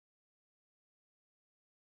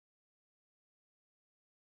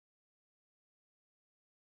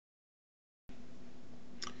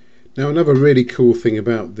Now, another really cool thing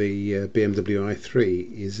about the BMW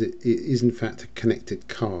i3 is it is in fact a connected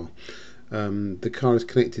car. The car is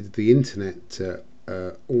connected to the internet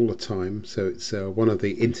all the time, so it's one of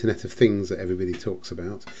the Internet of Things that everybody talks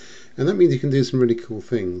about, and that means you can do some really cool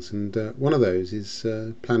things. And one of those is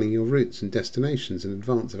planning your routes and destinations in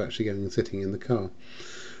advance of actually going and sitting in the car.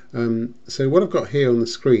 So what I've got here on the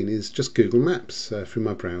screen is just Google Maps through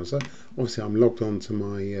my browser. Obviously I'm logged on to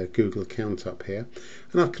my Google account up here,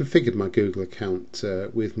 and I've configured my Google account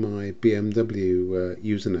with my BMW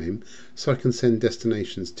username, so I can send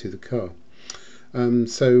destinations to the car.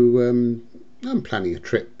 I'm planning a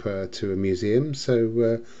trip to a museum,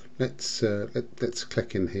 so let's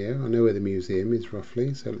click in here. I know where the museum is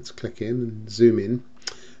roughly, so let's click in and zoom in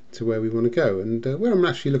to where we want to go. And where I'm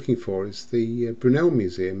actually looking for is the Brunel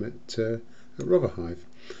Museum at Rotherhithe.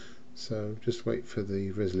 So just wait for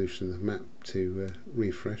the resolution of the map to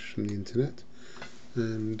refresh from the internet.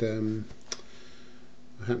 And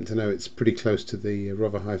I happen to know it's pretty close to the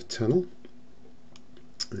Rotherhithe Tunnel.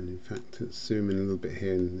 And in fact, let's zoom in a little bit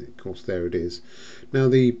here, and of course there it is. Now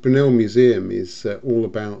the Brunel Museum is all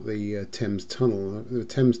about the Thames Tunnel. The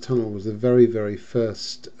Thames Tunnel was the very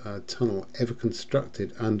first tunnel ever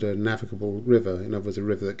constructed under a navigable river, in other words a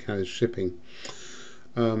river that carries shipping.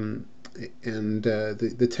 The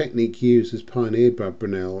technique used was pioneered by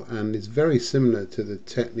Brunel and is very similar to the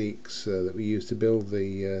techniques that we used to build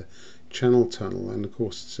the Channel Tunnel, and of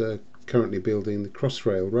course currently building the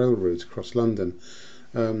Crossrail rail route across London.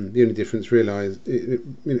 The only difference really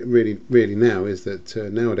now is that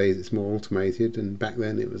nowadays it's more automated, and back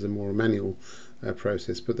then it was a more manual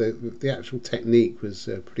process, but the actual technique was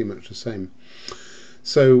pretty much the same.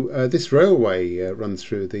 So this railway runs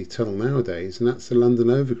through the tunnel nowadays, and that's the London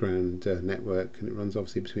Overground network, and it runs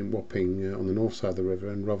obviously between Wapping on the north side of the river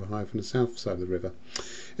and Rotherhithe on the south side of the river.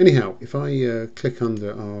 Anyhow, if I click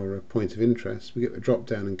under our point of interest, we get a drop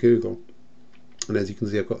down in Google, and as you can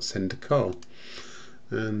see I've got send to car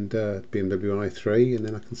and BMW i3, and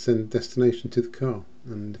then I can send a destination to the car.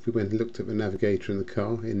 And if we went and looked at the navigator in the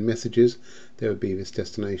car, in messages there would be this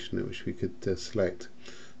destination at which we could select.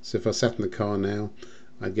 So if I sat in the car now,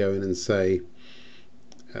 I'd go in and say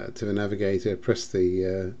to the navigator, press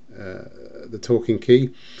the talking key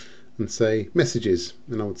and say messages,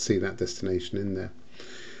 and I would see that destination in there.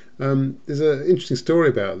 There's an interesting story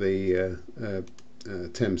about the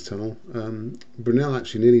Thames Tunnel. Brunel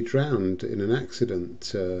actually nearly drowned in an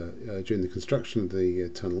accident during the construction of the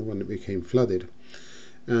tunnel when it became flooded,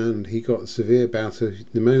 and he got a severe bout of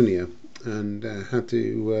pneumonia and had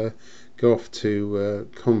to go off to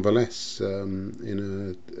convalesce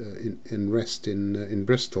in rest in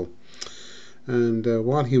Bristol. And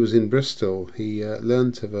while he was in Bristol, he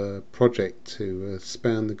learnt of a project to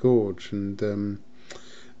span the gorge, and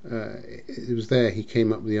it was there he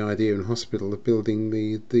came up with the idea in hospital of building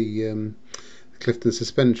the Clifton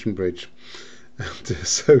Suspension Bridge. And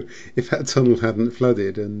so if that tunnel hadn't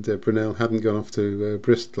flooded and Brunel hadn't gone off to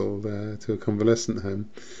Bristol to a convalescent home,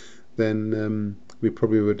 then we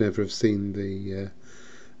probably would never have seen the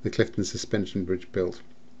Clifton Suspension Bridge built.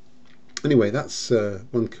 Anyway, that's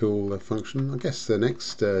one cool function. I guess the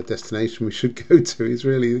next destination we should go to is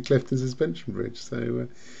really the Clifton Suspension Bridge. So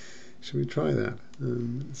should we try that?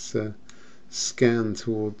 Let's scan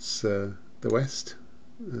towards the west,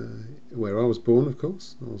 where I was born, of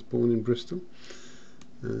course. I was born in Bristol.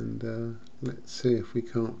 And let's see if we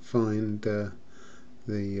can't find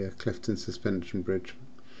the Clifton Suspension Bridge,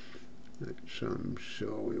 which I'm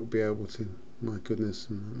sure we'll be able to. My goodness,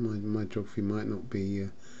 my geography might not be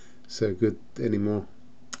so good anymore,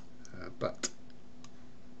 but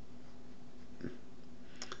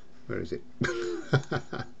where is it?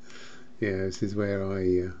 Yeah, this is where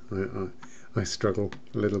I struggle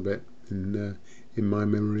a little bit in my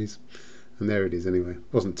memories, and there it is. Anyway,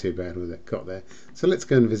 wasn't too bad with it. Got there. So let's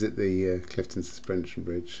go and visit the Clifton Suspension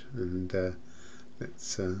Bridge, and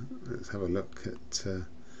let's have a look at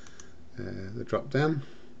the drop down,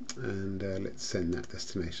 and let's send that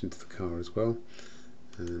destination to the car as well,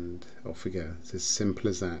 and off we go. It's as simple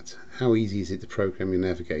as that. How easy is it to program your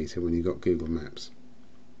navigator when you've got Google Maps?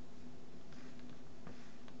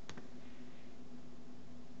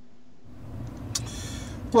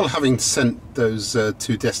 Well, having sent those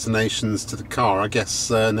two destinations to the car, I guess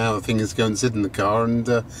now the thing is to go and sit in the car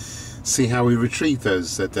and see how we retrieve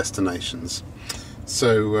those destinations.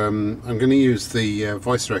 So I'm going to use the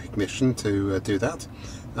voice recognition to do that,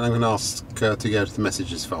 and I'm going to ask to go to the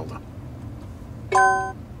messages folder.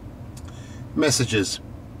 Messages.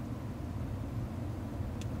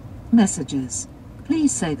 Messages.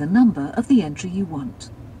 Please say the number of the entry you want.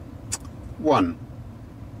 1.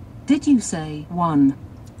 Did you say 1?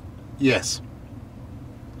 Yes.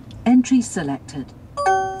 Entry selected.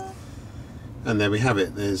 And there we have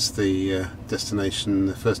it. There's the destination,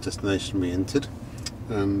 the first destination we entered.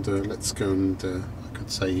 And let's go and, I could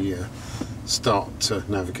say, start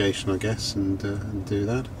navigation, I guess, and do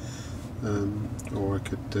that. Or I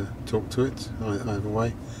could talk to it, either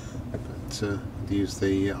way. But use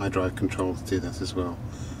the iDrive control to do that as well.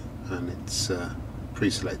 And it's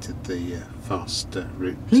pre-selected the fast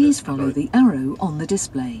route. Please follow the arrow on the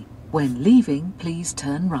display. When leaving, please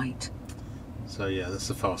turn right. So yeah, that's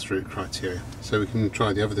the fast route criteria. So we can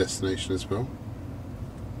try the other destination as well.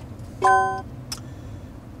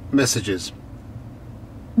 Messages.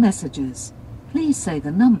 Messages. Please say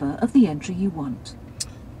the number of the entry you want.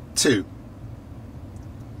 2.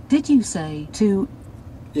 Did you say 2?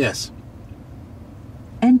 Yes.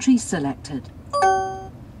 Entry selected.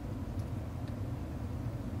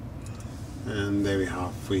 And there we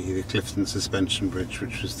have the Clifton Suspension Bridge,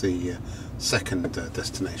 which was the second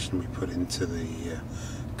destination we put into the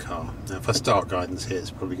car. Now, if I start guidance here,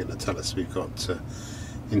 it's probably going to tell us we've got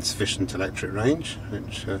insufficient electric range,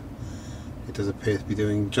 which it does appear to be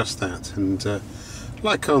doing just that. And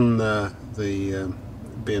like on the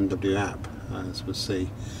BMW app, as we'll see,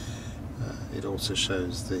 it also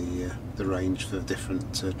shows the range for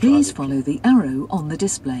different Please follow the arrow on the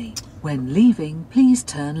display. When leaving, please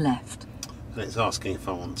turn left. And it's asking if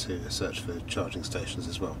I want to search for charging stations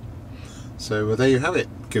as well. So there you have it,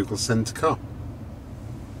 Google Send to Car.